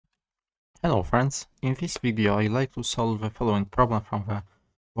Hello friends, in this video I'd like to solve the following problem from the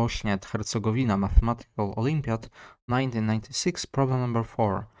Bosnia and Herzegovina Mathematical Olympiad 1996, problem number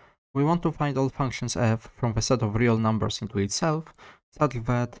 4. We want to find all functions f from the set of real numbers into itself, such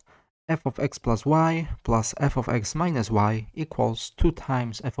that f of x plus y plus f of x minus y equals 2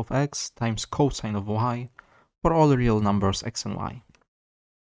 times f of x times cosine of y for all real numbers x and y.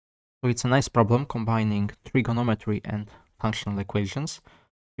 So it's a nice problem combining trigonometry and functional equations.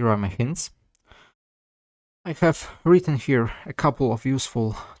 Here are my hints. I have written here a couple of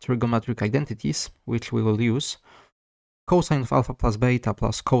useful trigonometric identities, which we will use. Cosine of alpha plus beta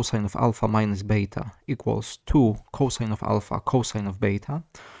plus cosine of alpha minus beta equals 2 cosine of alpha cosine of beta.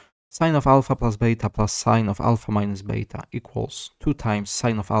 Sine of alpha plus beta plus sine of alpha minus beta equals 2 times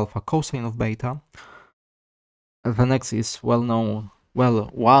sine of alpha cosine of beta. The next is one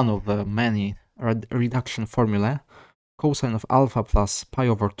of the many reduction formulae. Cosine of alpha plus pi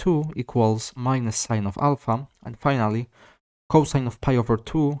over 2 equals minus sine of alpha. And finally, cosine of pi over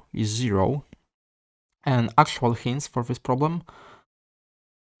 2 is 0. And actual hints for this problem.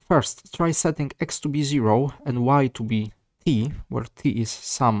 First, try setting x to be 0 and y to be t, where t is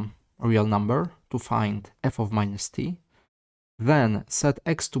some real number, to find f of minus t. Then set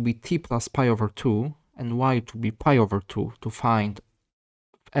x to be t plus pi over 2 and y to be pi over 2 to find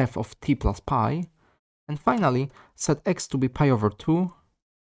f of t plus pi. And finally, set x to be pi over 2,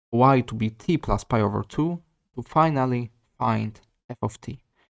 y to be t plus pi over 2 to finally find f of t.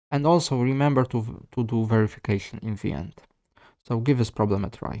 And also remember to do verification in the end. So give this problem a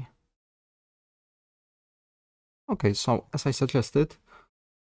try. Okay, so as I suggested,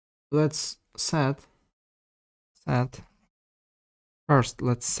 let's set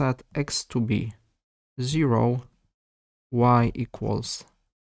x to be 0, y equals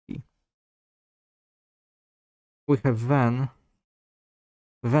t. We have then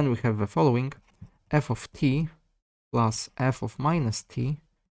we have the following: f of t plus f of minus t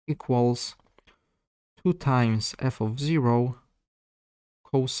equals 2 times f of 0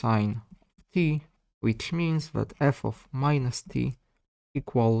 cosine of t, which means that f of minus t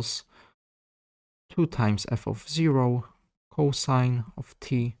equals 2 times f of 0 cosine of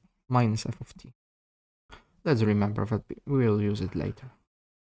t minus f of t. Let's remember that we will use it later.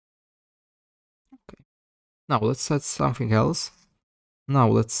 Okay. Now let's set something else. Now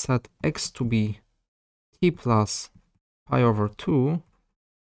let's set x to be t plus pi over 2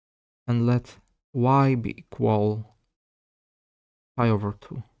 and let y be equal pi over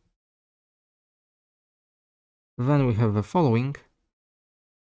 2. Then we have the following: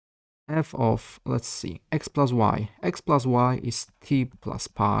 f of, let's see, x plus y. X plus y is t plus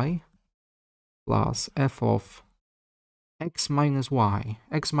pi plus f of x minus y.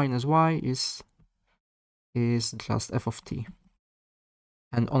 X minus y is just f of t.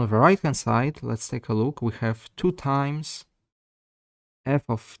 And on the right hand side, let's take a look. We have 2 times f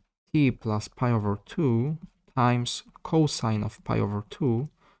of t plus pi over 2 times cosine of pi over 2.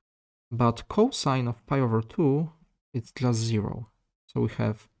 But cosine of pi over 2, it's just 0. So we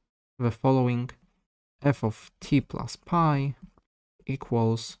have the following: f of t plus pi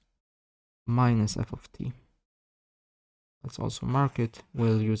equals minus f of t. Let's also mark it.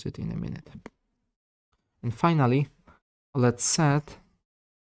 We'll use it in a minute. And finally, let's set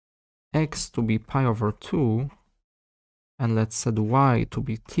x to be pi over 2 and let's set y to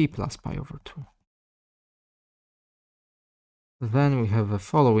be t plus pi over 2. Then we have the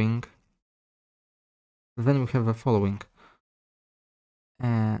following.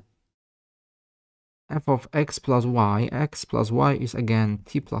 F of x plus y. X plus y is again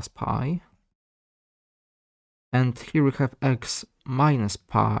t plus pi. And here we have x minus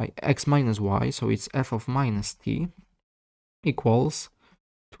y, so it's f of minus t equals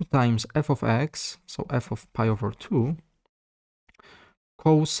 2 times f of x, so f of pi over 2,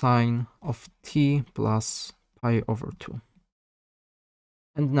 cosine of t plus pi over 2.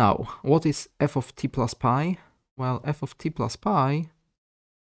 And now, what is f of t plus pi? Well, f of t plus pi,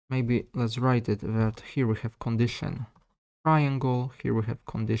 maybe let's write it that here we have condition triangle, here we have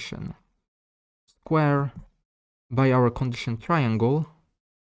condition square. By our condition triangle,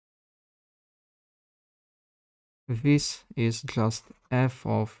 this is just by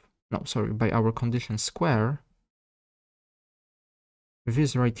our condition square,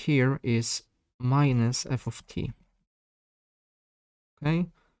 this right here is minus f of t. Okay,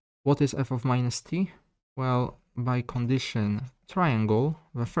 what is f of minus t? Well, by condition triangle,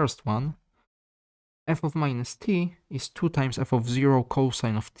 the first one, f of minus t is 2 times f of 0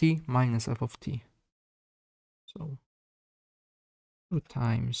 cosine of t minus f of t. So 2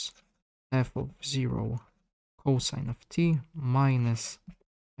 times f of 0 cosine of t minus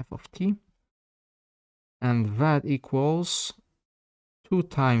f of t. And that equals 2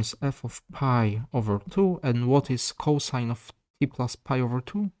 times f of pi over 2. And what is cosine of t plus pi over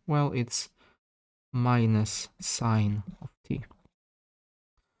 2? Well, it's minus sine of t.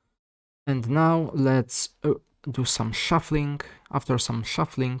 And now let's do some shuffling. After some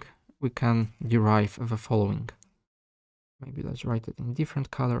shuffling, we can derive the following. Maybe let's write it in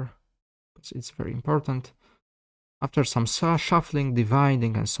different color, because it's very important. After some shuffling,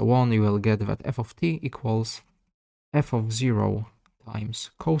 dividing, and so on, you will get that f of t equals f of 0 times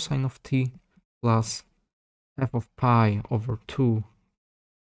cosine of t plus f of pi over 2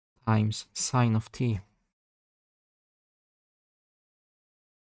 times sine of t.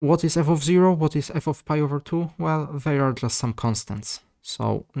 What is f of 0? What is f of pi over 2? Well, they are just some constants.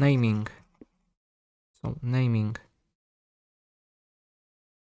 So naming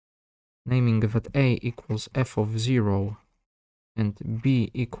that a equals f of 0 and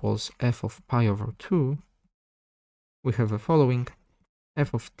b equals f of pi over 2, we have the following.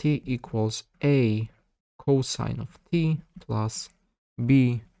 F of t equals a cosine of t plus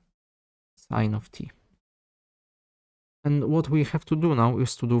b sine of t. And what we have to do now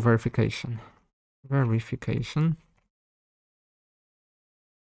is to do verification. Verification.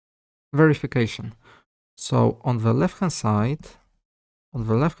 So on the left-hand side,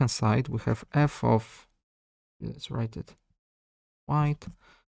 we have f of, let's write it white,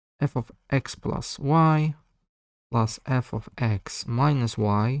 f of x plus y plus f of x minus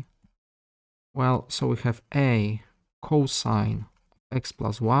y. Well, so we have a cosine of x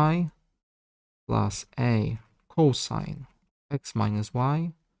plus y plus a cosine of x minus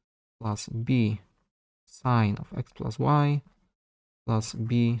y plus b sine of x plus y plus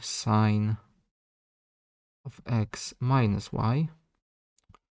b sine of x minus y.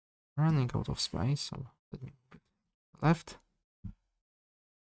 Running out of space, so let me put it left.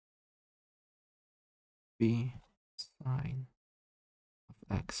 B sine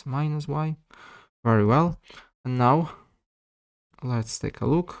of x minus y. Very well. And now let's take a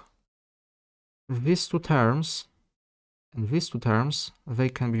look. These two terms and these two terms, they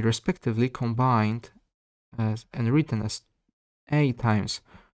can be respectively combined as and written as a times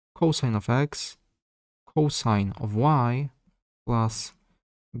cosine of x cosine of y plus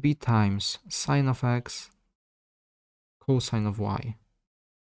b times sine of x cosine of y,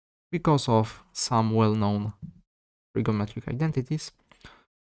 because of some well-known trigonometric identities.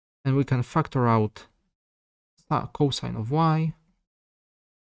 And we can factor out cosine of y,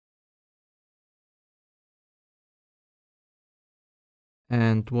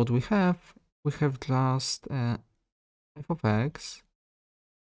 and what we have just f of x,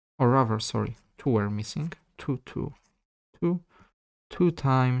 or rather, sorry, 2 were missing, 2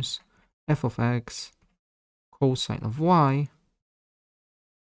 times f of x cosine of y,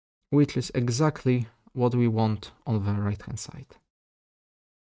 which is exactly what we want on the right hand side.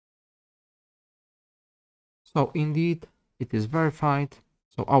 So indeed, it is verified.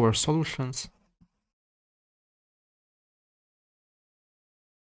 So our solutions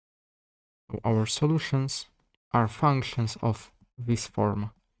are functions of this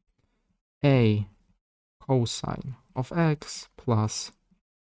form: a cosine of x plus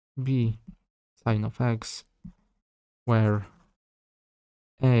b sine of x, where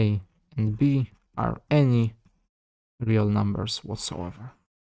a and b are any real numbers whatsoever.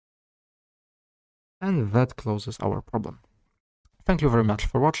 And that closes our problem. Thank you very much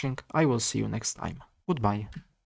for watching. I will see you next time. Goodbye.